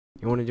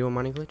You want to do a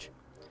money glitch?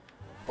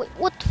 Wait,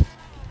 what?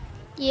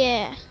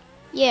 Yeah.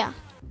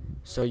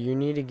 So you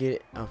need to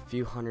get a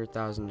few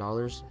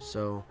 $100,000.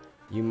 So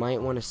you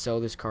might want to sell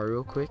this car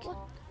real quick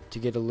to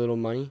get a little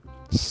money.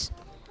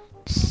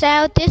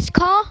 Sell this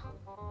car?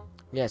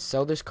 Yeah,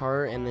 sell this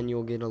car and then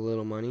you'll get a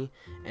little money.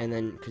 And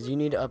then, because you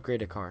need to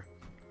upgrade a car.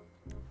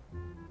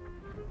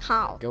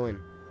 How? Go in.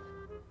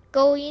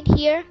 Go in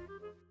here.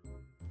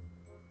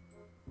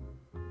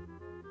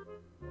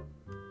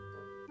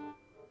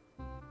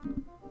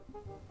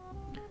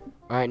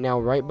 Alright, now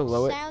right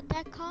below it, Sell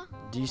that car?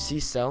 do you see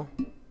sell?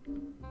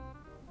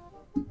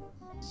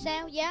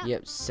 Sell, yeah.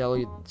 Yep,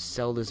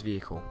 sell this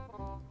vehicle.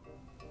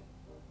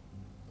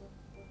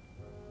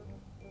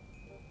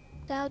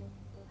 Sell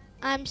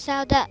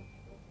that.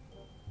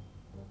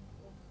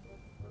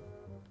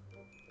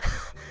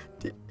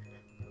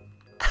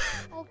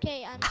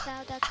 Okay,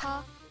 sell that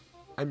car.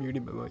 I'm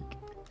muting my mic.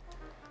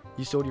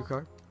 You sold your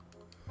car?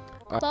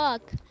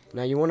 Fuck.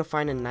 Now you want to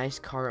find a nice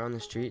car on the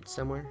street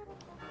somewhere?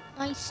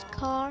 Nice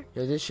car.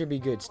 Yo, this should be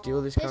good.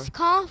 Steal this car. This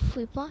car?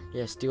 Free buy.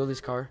 Yeah, steal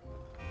this car.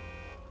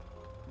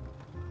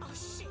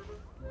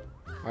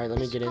 Alright, let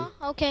me get in.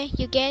 Okay,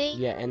 you get it?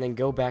 Yeah, and then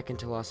go back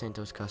into Los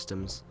Santos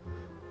Customs.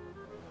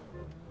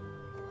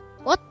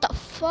 What the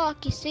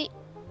fuck is it?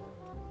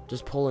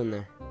 Just pull in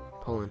there.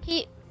 Pull in.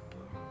 He.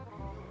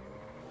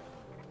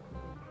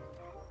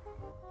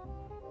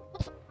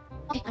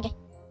 Okay.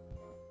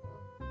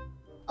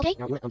 Okay.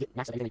 Now you want to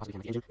max up everything you possibly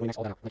can. The engine, you want to max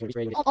all that out. Like, release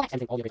rating,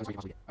 everything, all the upgrades you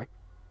possibly get. Alright?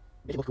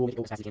 Make it look cool, make it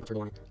go as fast as you can,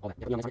 turbo on it, all that.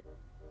 Yeah, put me on this on it.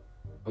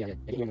 Oh yeah, yeah.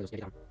 Get me on those, get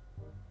it down.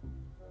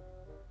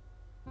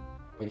 Oh,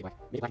 make it black.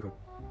 Make it black and chrome.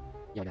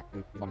 Yeah, like that.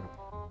 And leave the bottom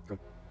chrome.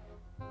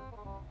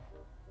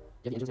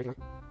 You have the engine setting on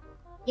it?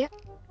 Yeah.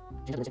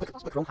 Change the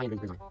put chrome high and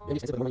green on it. It'll be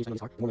expensive, but the more money you spend on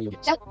this car, the more money you'll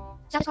get. Sell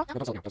this car? No,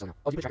 don't sell now, don't sell now.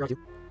 Oh, do you put a tracker on too?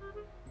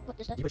 What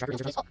is that? Do you put a tracker in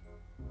your house?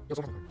 Yo,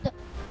 someone has a car.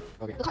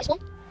 Okay. The car is full.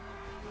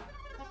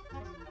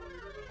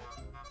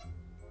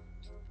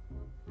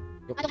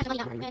 Yo, I don't have money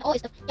now. And all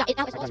is the now it's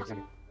all stuff.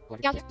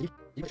 Yeah. Do you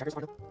put trackers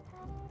on it?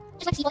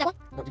 Just like see that one.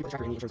 No, do you put a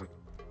tracker in the insurance on it?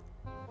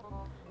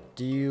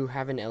 Do you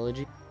have an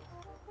Elegy?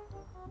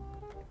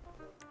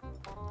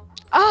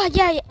 Oh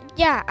yeah.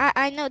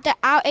 I know the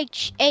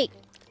RH8.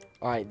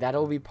 Alright,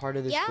 that'll be part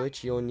of this Yeah?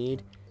 glitch. You'll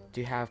need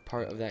to have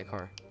part of that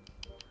car.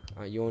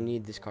 You'll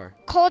need this car.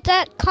 Call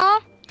that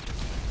car.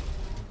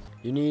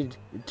 You need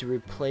to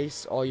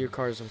replace all your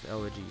cars with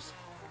Elegies.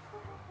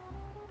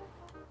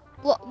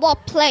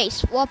 What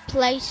place? What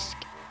place?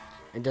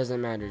 It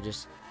doesn't matter,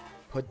 just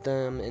put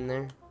them in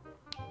there.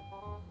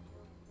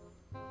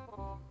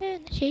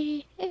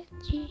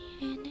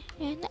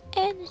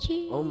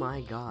 Energy. Oh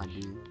my god,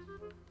 dude.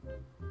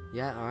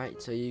 Yeah, alright,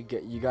 so you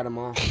got them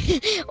all.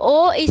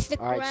 Or is the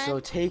Alright, so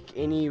take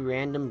any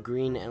random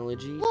green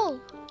Elegy. Whoa.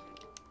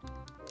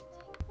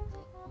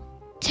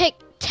 Take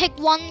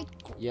one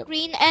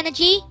green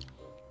energy.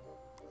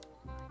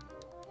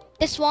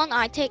 This one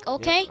I take,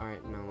 okay? Yep.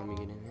 Alright, now let me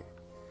get in it.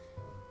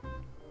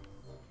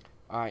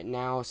 Alright,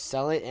 now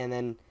sell it, and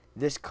then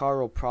this car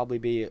will probably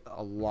be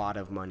a lot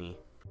of money.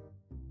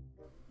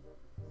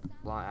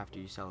 A lot after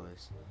you sell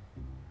this.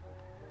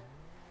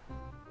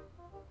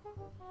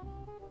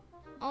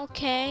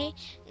 Okay,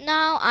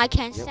 now I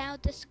can sell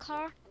this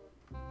car.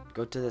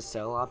 Go to the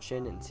sell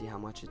option and see how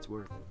much it's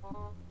worth.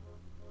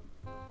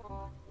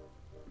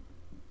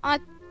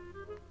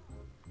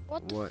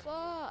 What the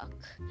fuck?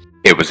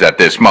 It was at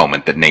this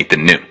moment that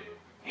Nathan knew.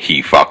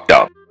 He fucked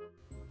up.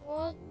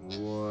 What?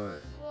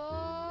 Fuck?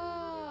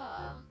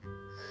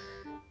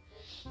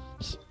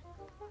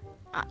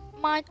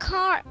 My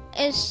car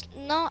is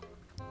not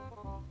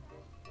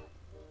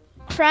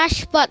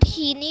crashed, but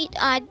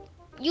I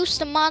use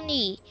the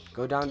money.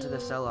 Go down to the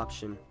sell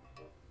option.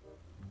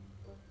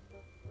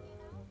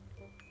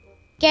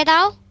 Get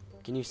out?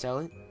 Can you sell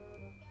it?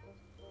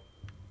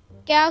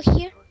 Get out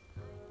here?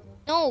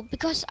 No,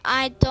 because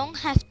I don't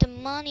have the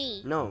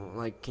money. No,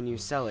 like, can you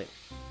sell it?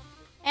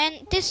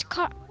 And this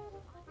car...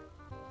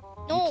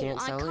 No, You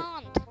can't sell it?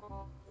 I can't.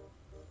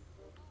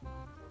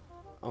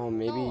 Oh,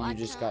 maybe No, you I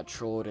just can't. got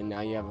trolled and now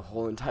you have a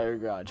whole entire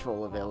garage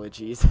full of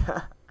Elegies.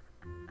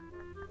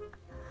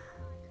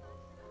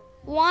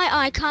 Why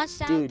I can't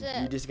sell Dude,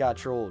 the... you just got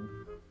trolled.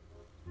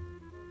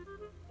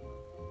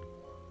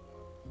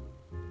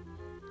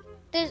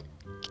 This,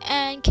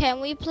 and can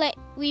we play?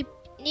 We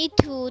need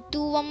to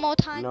do one more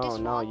time. No, this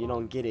no, one. you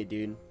don't get it,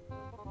 dude.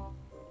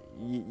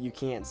 You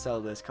can't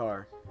sell this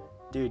car.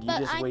 Dude, you But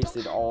just I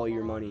wasted don't- all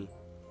your money.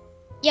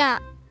 Yeah.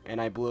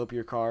 And I blew up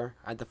your car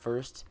at the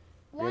first.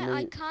 Why Remember,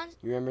 I can't?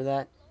 you remember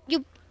that?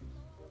 You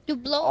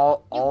blow.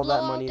 All that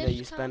blow money out that you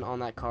this car? spent on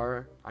that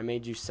car, I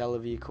made you sell a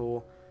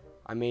vehicle.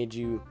 I made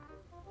you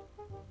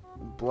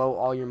blow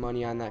all your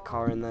money on that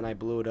car, and then I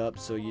blew it up,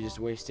 so you just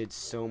wasted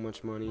so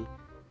much money.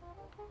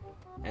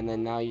 And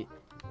then now you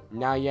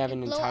have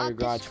an blow entire up this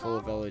garage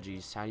full car? of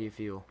Elegies. How do you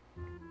feel?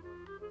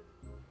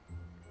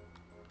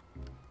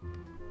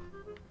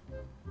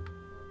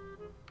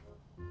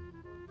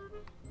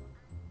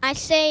 I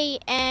say,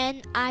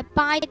 and I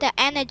buy the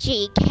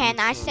energy. Can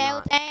I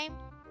sell cannot. them?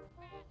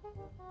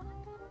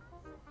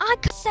 I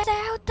can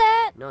sell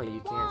that. No, you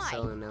can't Why?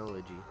 sell an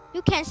Elegy.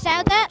 You can It sell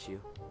won't that. let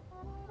you.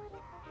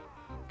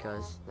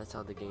 Because that's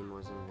how the game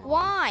was invented.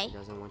 Why? It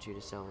doesn't want you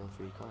to sell a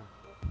free car.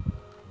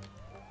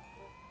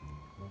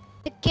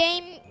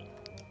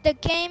 The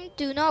game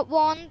do not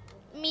want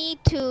me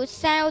to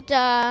sell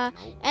the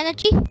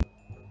energy.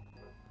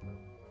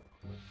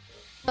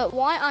 But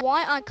why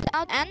I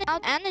cloud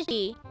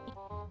energy?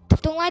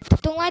 Don't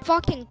like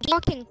fucking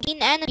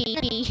green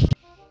energy.